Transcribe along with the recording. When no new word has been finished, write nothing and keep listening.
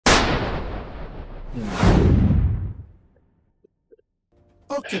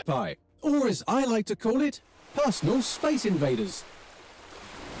Occupy, or as I like to call it, personal space invaders.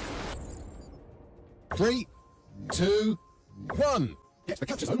 3, 2, 1. Get to the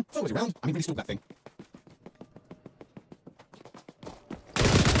capture zone. Follow it around. I mean, really stop that thing.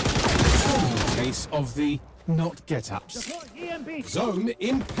 In case of the not get-ups. Zone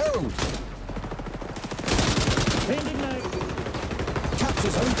imperiled. Capture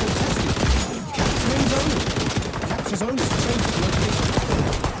zone contested. Capturing zone. Capture zone is changing location.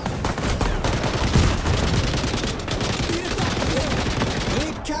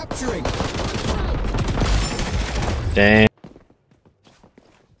 We're capturing. Dang.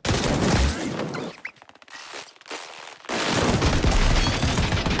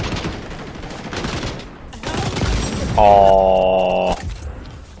 Oh.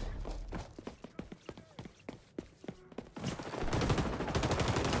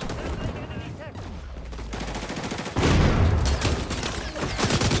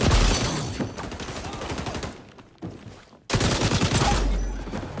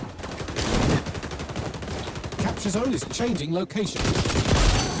 Capture zone is changing location.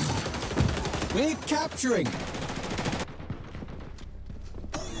 We're capturing.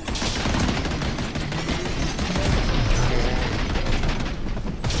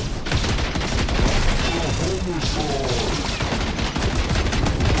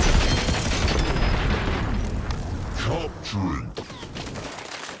 Capturing.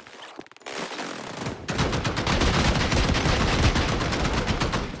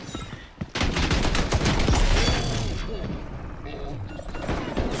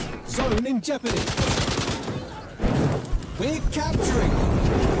 Zone in jeopardy. We're capturing.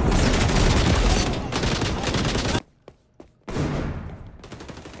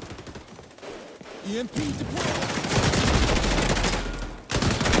 EMP deployed.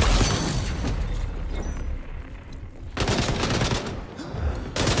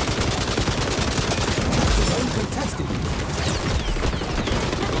 Zone contested.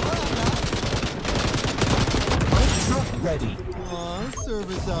 Truck ready.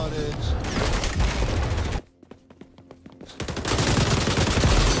 Service outage.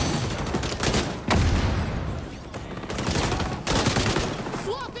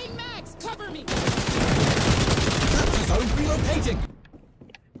 Swapping mags, cover me. Capture zone relocating.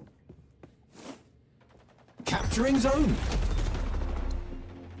 Capturing zone.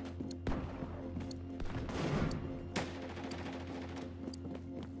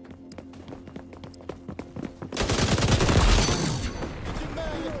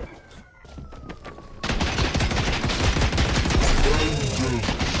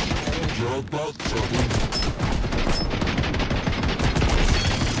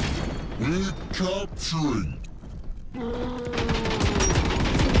 We're capturing.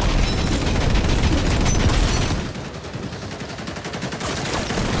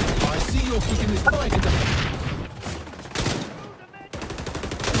 I see you're keeping this fight in the...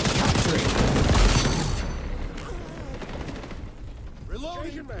 Capturing.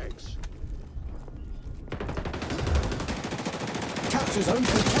 Reloading mags. Capture zone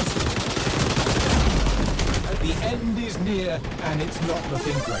contested. The end is near, and it's not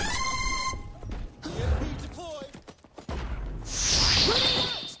looking great. EMP deployed.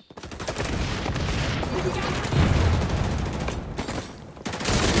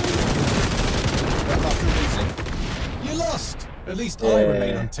 Well, after losing, you lost. At least I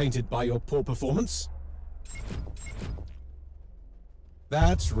remain untainted by your poor performance.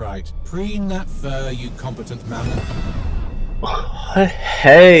 That's right. Preen that fur, you competent mammal.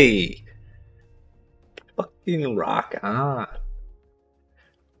 Hey. Fucking rock on.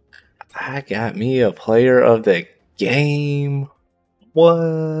 I got me a player of the game.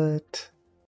 What?